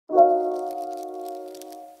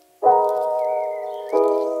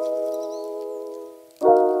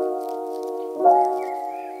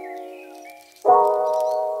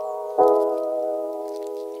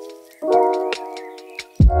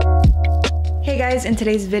Hey guys, in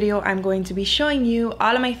today's video I'm going to be showing you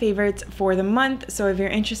all of my favorites for the month, so if you're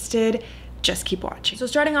interested, just keep watching. So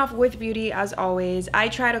starting off with beauty, as always, I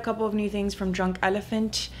tried a couple of new things from Drunk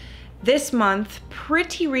Elephant this month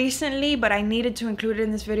pretty recently, but I needed to include it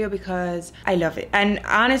in this video because I love it. And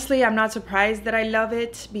honestly, I'm not surprised that I love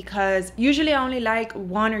it because usually I only like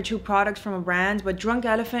 1 or 2 products from a brand, but Drunk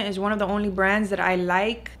Elephant is one of the only brands that I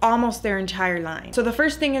like almost their entire line. So the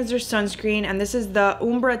first thing is their sunscreen, and this is the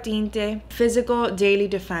Umbra Tinte Physical Daily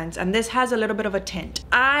Defense, and this has a little bit of a tint.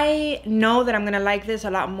 I know that I'm gonna like this a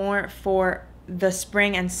lot more for the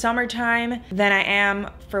spring and summertime than I am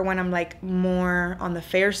for when I'm like more on the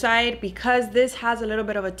fair side, because this has a little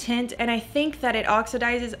bit of a tint and I think that it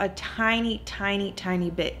oxidizes a tiny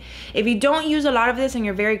bit. If you don't use a lot of this and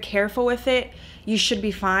you're very careful with it, you should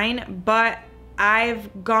be fine, but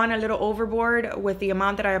I've gone a little overboard with the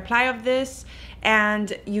amount that I apply of this,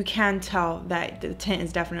 and you can tell that the tint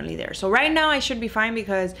is definitely there. So right now I should be fine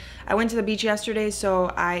because I went to the beach yesterday,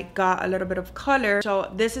 so I got a little bit of color.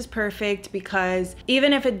 So this is perfect because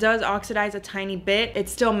even if it does oxidize a tiny bit, it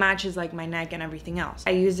still matches like my neck and everything else.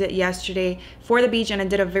 I used it yesterday for the beach and it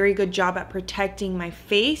did a very good job at protecting my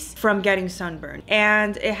face from getting sunburned.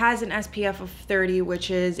 And it has an SPF of 30, which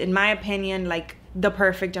is, in my opinion, like the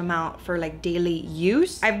perfect amount for like daily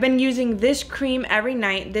use. I've been using this cream every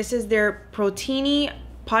night. This is their Protini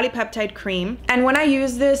polypeptide cream, and when I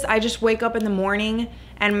use this, I just wake up in the morning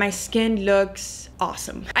and my skin looks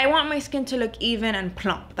awesome. I want my skin to look even and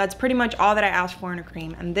plump. That's pretty much all that I ask for in a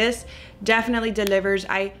cream, and this definitely delivers.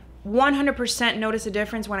 I 100% notice a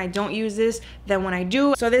difference when I don't use this than when I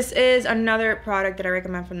do. So this is another product that I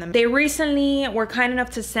recommend from them. They recently were kind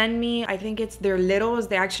enough to send me, I think it's their littles,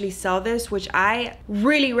 they actually sell this, which I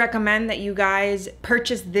really recommend that you guys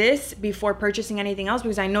purchase this before purchasing anything else,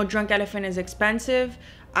 because I know Drunk Elephant is expensive.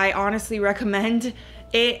 I honestly recommend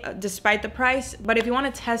it despite the price, but if you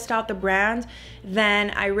want to test out the brand, then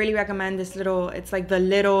I really recommend this little, it's like the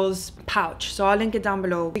Littles pouch. So I'll link it down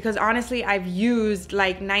below, because honestly I've used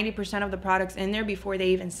like 90% of the products in there before they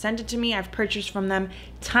even sent it to me. I've purchased from them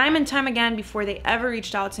time and time again before they ever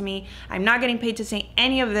reached out to me. I'm not getting paid to say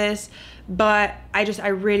any of this, but I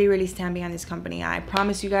really stand behind this company. I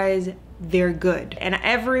promise you guys, they're good, and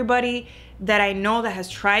everybody that I know that has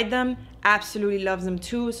tried them absolutely loves them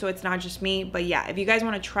too, so it's not just me. But yeah, if you guys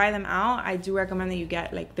want to try them out, I do recommend that you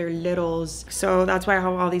get like their littles. So that's why I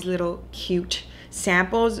have all these little cute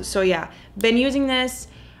samples. So yeah, been using this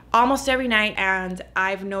almost every night and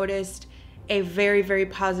I've noticed a very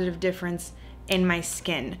positive difference in my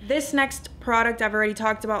skin. This next product I've already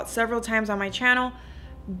talked about several times on my channel,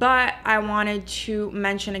 but I wanted to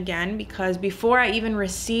mention again because before I even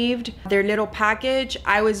received their little package,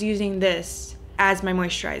 I was using this as my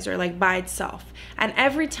moisturizer, like by itself, and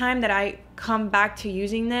every time that I come back to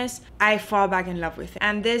using this, I fall back in love with it.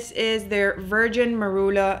 And this is their Virgin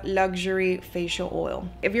Marula Luxury Facial Oil.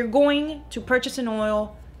 If you're going to purchase an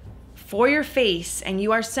oil for your face and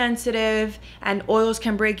you are sensitive and oils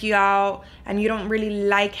can break you out and you don't really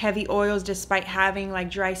like heavy oils despite having like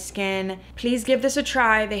dry skin, please give this a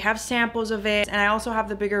try. They have samples of it, and I also have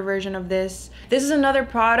the bigger version of this. This is another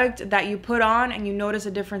product that you put on and you notice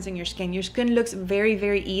a difference in your skin. Your skin looks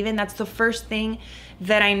very even. That's the first thing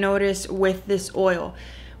that I noticed with this oil.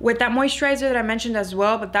 With that moisturizer that I mentioned as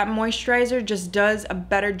well, but that moisturizer just does a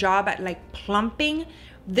better job at like plumping.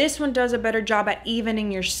 This one does a better job at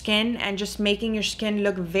evening your skin and just making your skin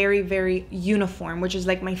look very uniform, which is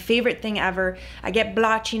like my favorite thing ever. I get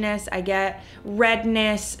blotchiness, I get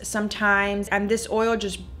redness sometimes, and this oil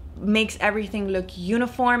just makes everything look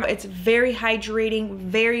uniform. It's very hydrating,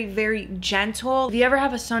 very gentle. If you ever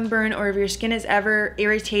have a sunburn or if your skin is ever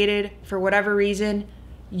irritated for whatever reason,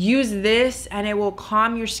 use this and it will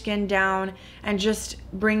calm your skin down and just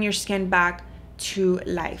bring your skin back to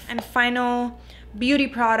life. And final beauty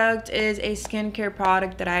product is a skincare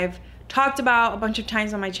product that I've talked about a bunch of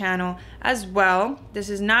times on my channel as well. This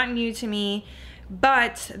is not new to me,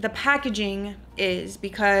 but the packaging is,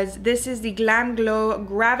 because this is the Glam Glow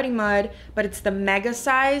Gravity Mud, but it's the mega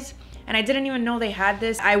size, and I didn't even know they had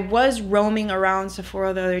this. I was roaming around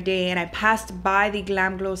Sephora the other day and I passed by the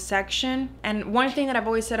Glam Glow section, and one thing that I've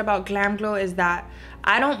always said about Glam Glow is that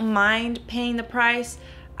I don't mind paying the price,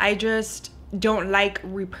 I just don't like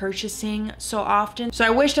repurchasing so often. So I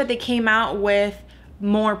wish that they came out with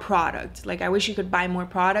more products. Like I wish you could buy more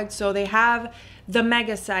products. So they have the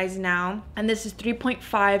mega size now, and this is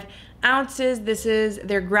 3.5 ounces. This is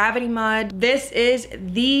their Gravity Mud. This is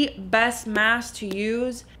the best mask to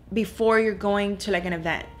use before you're going to like an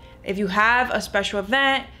event. If you have a special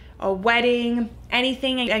event, a wedding,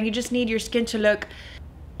 anything, and you just need your skin to look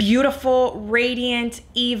beautiful, radiant,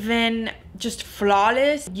 even, just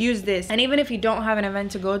flawless, use this. And even if you don't have an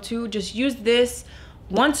event to go to, just use this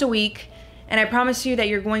once a week, and I promise you that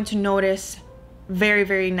you're going to notice very,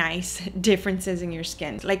 very nice differences in your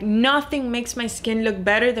skin. Like, nothing makes my skin look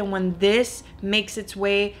better than when this makes its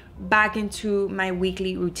way back into my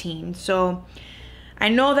weekly routine. So I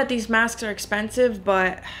know that these masks are expensive,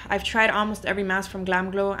 but I've tried almost every mask from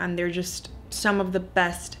GlamGlow and they're just some of the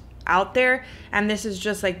best out there, and this is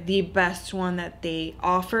just like the best one that they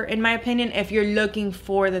offer, in my opinion, if you're looking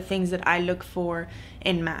for the things that I look for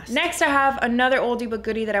in masks. Next, I have another oldie but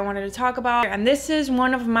goodie that I wanted to talk about, and this is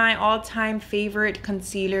one of my all-time favorite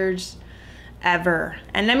concealers ever.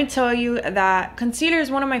 And let me tell you that concealer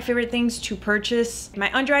is one of my favorite things to purchase.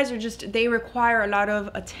 My under eyes are just, they require a lot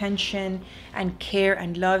of attention and care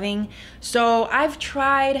and loving. So I've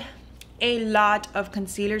tried a lot of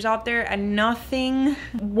concealers out there, and nothing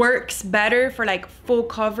works better for like full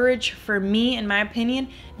coverage for me, in my opinion,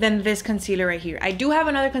 than this concealer right here. I do have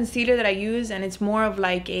another concealer that I use, and it's more of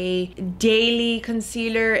like a daily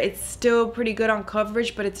concealer. It's still pretty good on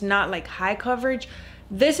coverage, but it's not like high coverage.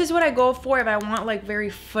 This is what I go for if I want like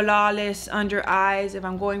very flawless under eyes, if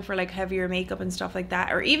I'm going for like heavier makeup and stuff like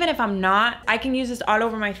that, or even if I'm not, I can use this all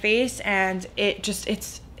over my face, and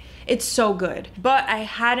it's so good. But I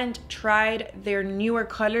hadn't tried their newer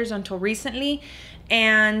colors until recently,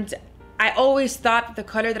 and I always thought the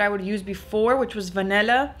color that I would use before, which was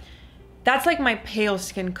vanilla, that's like my pale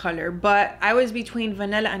skin color, but I was between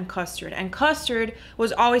vanilla and custard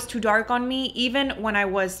was always too dark on me, even when I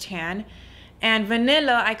was tan. And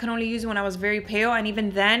vanilla, I could only use it when I was very pale, and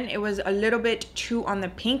even then it was a little bit too on the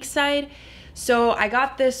pink side. So I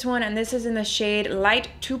got this one, and this is in the shade Light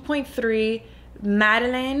 2.3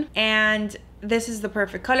 Madeleine, and this is the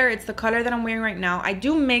perfect color. It's the color that I'm wearing right now. I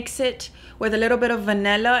do mix it with a little bit of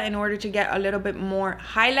vanilla in order to get a little bit more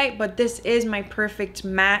highlight, but this is my perfect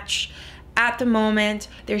match at the moment.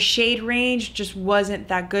 Their shade range just wasn't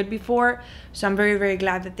that good before, so I'm very, very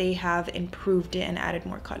glad that they have improved it and added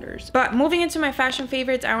more colors. But moving into my fashion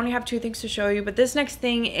favorites, I only have 2 things to show you, but this next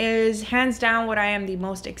thing is hands down what I am the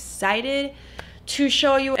most excited to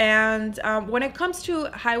show you. And when it comes to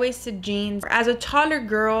high-waisted jeans, as a taller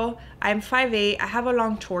girl, I'm 5'8", I have a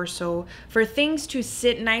long torso. For things to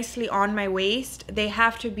sit nicely on my waist, they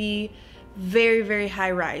have to be very, very high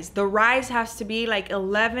rise. The rise has to be like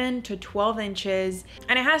 11 to 12 inches,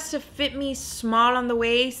 and it has to fit me small on the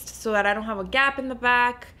waist so that I don't have a gap in the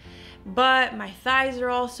back. But my thighs are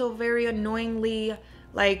also very annoyingly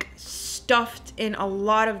like stuffed in a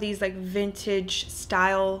lot of these like vintage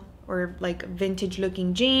style or like vintage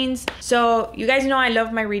looking jeans. So you guys know I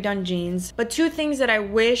love my redone jeans, but 2 things that I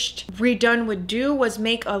wished redone would do was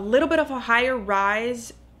make a little bit of a higher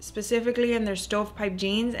rise, specifically in their stovepipe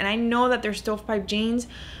jeans. And I know that their stovepipe jeans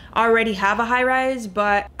already have a high rise,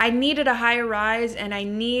 but I needed a higher rise, and I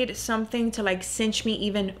need something to like cinch me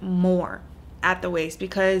even more at the waist,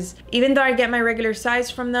 because even though I get my regular size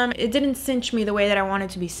from them, it didn't cinch me the way that I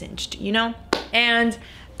wanted to be cinched, you know? And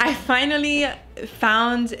I finally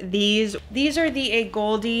found these. These are the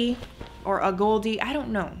Agoldi or Agoldi, I don't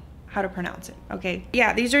know how to pronounce it, okay?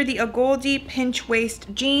 Yeah, these are the Agoldi pinch waist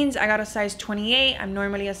jeans. I got a size 28. I'm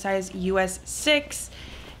normally a size US 6,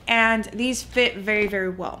 and these fit very, very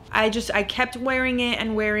well. I kept wearing it,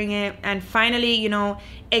 and finally, you know,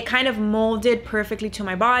 it kind of molded perfectly to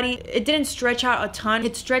my body. It didn't stretch out a ton.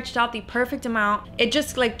 It stretched out the perfect amount. It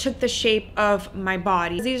just like took the shape of my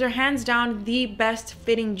body. These are hands down the best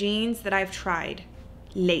fitting jeans that I've tried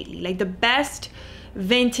lately. Like the best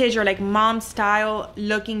vintage or like mom style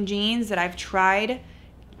looking jeans that I've tried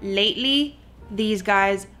lately, these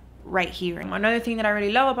guys right here. Another thing that I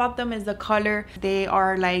really love about them is the color. They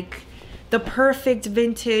are like the perfect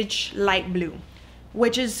vintage light blue,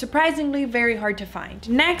 which is surprisingly very hard to find.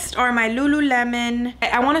 Next are my Lululemon.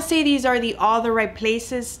 I want to say these are the all the right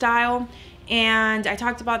places style, and I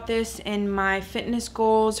talked about this in my fitness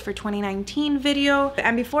goals for 2019 video.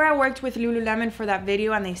 And before I worked with Lululemon for that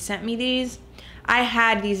video and they sent me these, I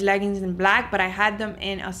had these leggings in black, but I had them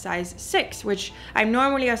in a size 6, which I'm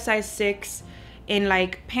normally a size 6 in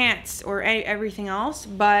like pants or everything else,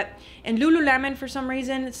 but in Lululemon for some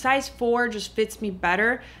reason size 4 just fits me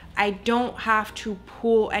better. I don't have to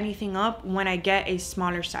pull anything up when I get a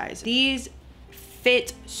smaller size. These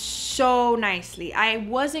fit so nicely. I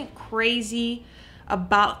wasn't crazy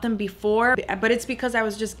about them before, but it's because I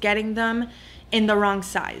was just getting them in the wrong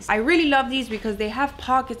size. I really love these because they have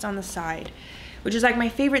pockets on the side, which is like my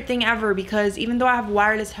favorite thing ever, because even though I have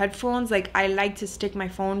wireless headphones, like I like to stick my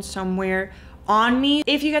phone somewhere on me.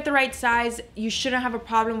 If you get the right size, you shouldn't have a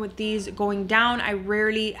problem with these going down. I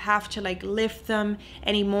rarely have to like lift them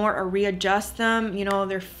anymore or readjust them. You know,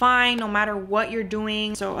 they're fine no matter what you're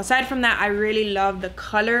doing. So aside from that, I really love the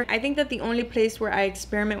color. I think that the only place where I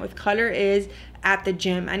experiment with color is at the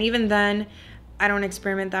gym, and even then I don't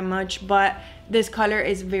experiment that much, but this color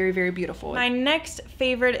is very, very beautiful. My next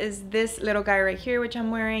favorite is this little guy right here, which I'm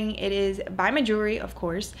wearing. It is by my jewelry, of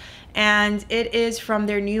course, and it is from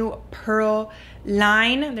their new pearl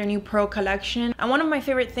line, their new pearl collection. And one of my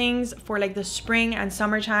favorite things for like the spring and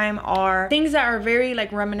summertime are things that are very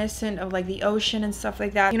like reminiscent of like the ocean and stuff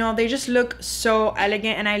like that. You know, they just look so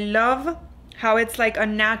elegant, and I love how it's like a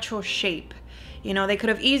natural shape. You know, they could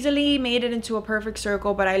have easily made it into a perfect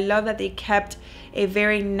circle, but I love that they kept a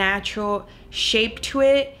very natural shape to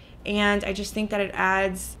it. And I just think that it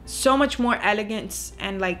adds so much more elegance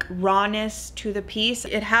and like rawness to the piece.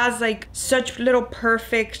 It has like such little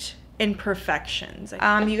perfect imperfections.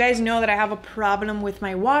 You guys know that I have a problem with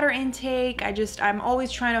my water intake. I'm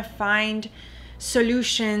always trying to find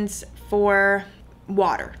solutions for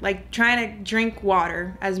water, like trying to drink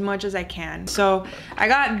water as much as I can. So I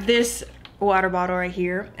got this water bottle right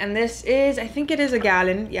here, and this is, I think it is a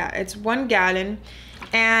gallon. Yeah, it's 1 gallon,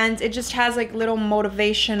 and it just has like little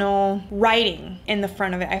motivational writing in the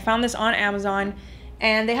front of it. I found this on Amazon,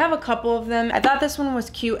 and they have a couple of them. I thought this one was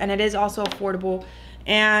cute, and it is also affordable.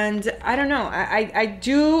 And I don't know, I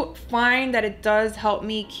do find that it does help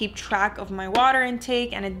me keep track of my water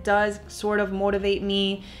intake, and it does sort of motivate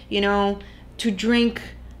me, you know, to drink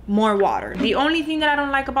more water. The only thing that I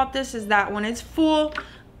don't like about this is that when it's full,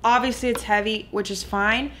 obviously it's heavy, which is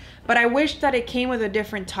fine, but I wish that it came with a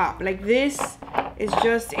different top. Like this is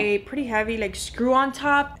just a pretty heavy like screw on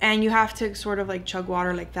top, and you have to sort of like chug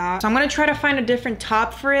water like that. So I'm gonna try to find a different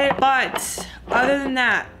top for it, but other than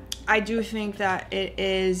that, I do think that it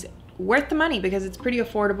is worth the money because it's pretty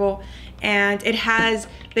affordable, and it has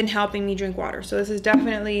been helping me drink water. So this is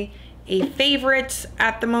definitely a favorite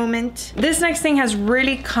at the moment. This next thing has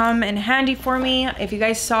really come in handy for me. If you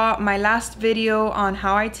guys saw my last video on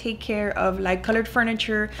how I take care of light colored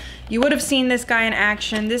furniture, you would have seen this guy in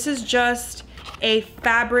action. This is just a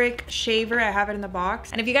fabric shaver. I have it in the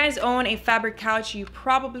box. And if you guys own a fabric couch, you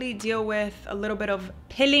probably deal with a little bit of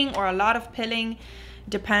pilling or a lot of pilling,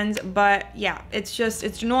 depends. But yeah,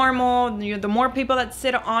 it's normal. The more people that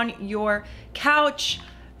sit on your couch,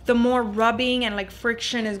 the more rubbing and like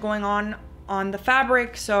friction is going on the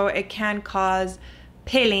fabric, so it can cause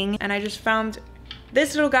pilling. And I just found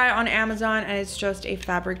this little guy on Amazon, and it's just a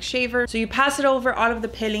fabric shaver. So you pass it over all of the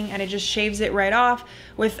pilling, and it just shaves it right off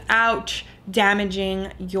without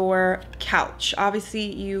damaging your couch.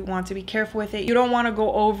 Obviously, you want to be careful with it. You don't want to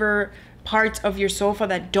go over parts of your sofa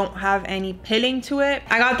that don't have any pilling to it.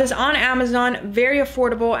 I got this on Amazon, very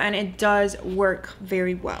affordable, and it does work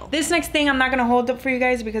very well. This next thing I'm not gonna hold up for you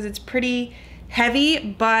guys because it's pretty heavy,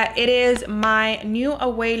 but it is my new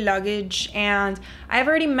away luggage, and I've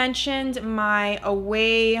already mentioned my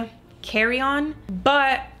away carry-on,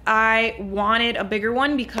 but I wanted a bigger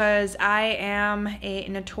one because I am a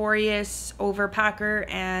notorious overpacker,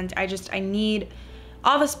 and I need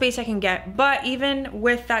all the space I can get. But even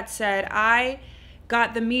with that said, I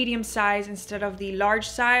got the medium size instead of the large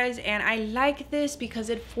size, and I like this because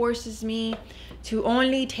it forces me to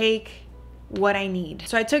only take what I need.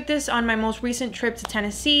 So I took this on my most recent trip to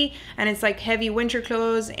Tennessee, and it's like heavy winter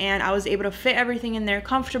clothes, and I was able to fit everything in there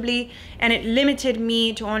comfortably, and it limited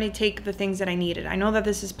me to only take the things that I needed. I know that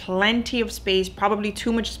this is plenty of space, probably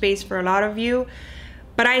too much space for a lot of you,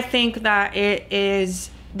 but I think that it is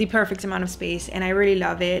the perfect amount of space, and I really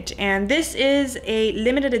love it. And this is a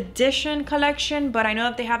limited edition collection, but I know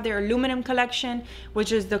that they have their aluminum collection,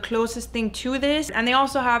 which is the closest thing to this, and they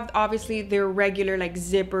also have obviously their regular like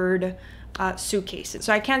zippered suitcases.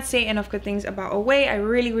 So I can't say enough good things about Away. I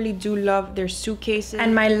really do love their suitcases.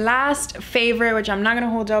 And my last favorite, which I'm not gonna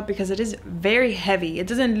hold up because it is very heavy. It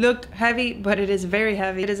doesn't look heavy, but it is very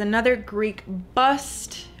heavy. It is another Greek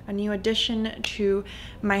bust, a new addition to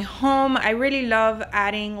my home. I really love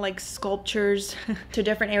adding like sculptures to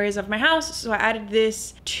different areas of my house, so I added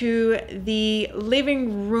this to the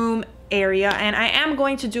living room area, and I am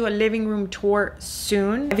going to do a living room tour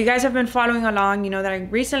soon. If you guys have been following along, you know that I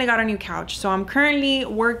recently got a new couch, so I'm currently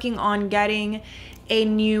working on getting a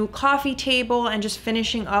new coffee table and just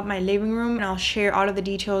finishing up my living room, and I'll share all of the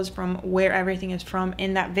details from where everything is from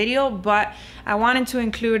in that video. But I wanted to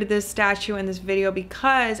include this statue in this video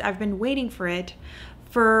because I've been waiting for it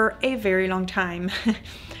for a very long time.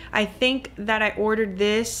 I think that I ordered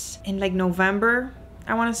this in like November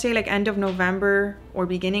I want to say like end of November or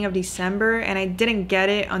beginning of December, and I didn't get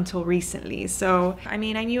it until recently. So I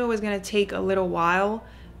mean, I knew it was gonna take a little while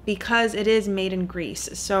because it is made in Greece.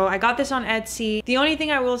 So I got this on Etsy. The only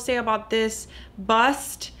thing I will say about this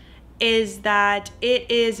bust is that it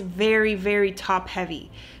is very, very top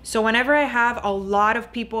heavy. So whenever I have a lot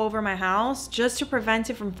of people over my house, just to prevent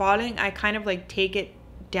it from falling, I kind of like take it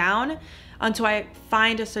down until I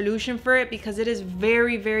find a solution for it, because it is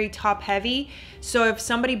very, very top heavy. So if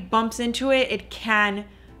somebody bumps into it, it can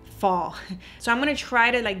fall. So I'm gonna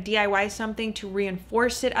try to like DIY something to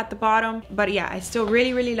reinforce it at the bottom. But yeah, I still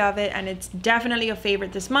really, really love it, and it's definitely a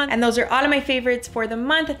favorite this month. And those are all of my favorites for the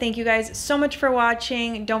month. Thank you guys so much for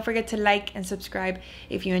watching. Don't forget to like and subscribe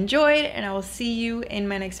if you enjoyed, and I will see you in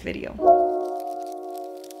my next video.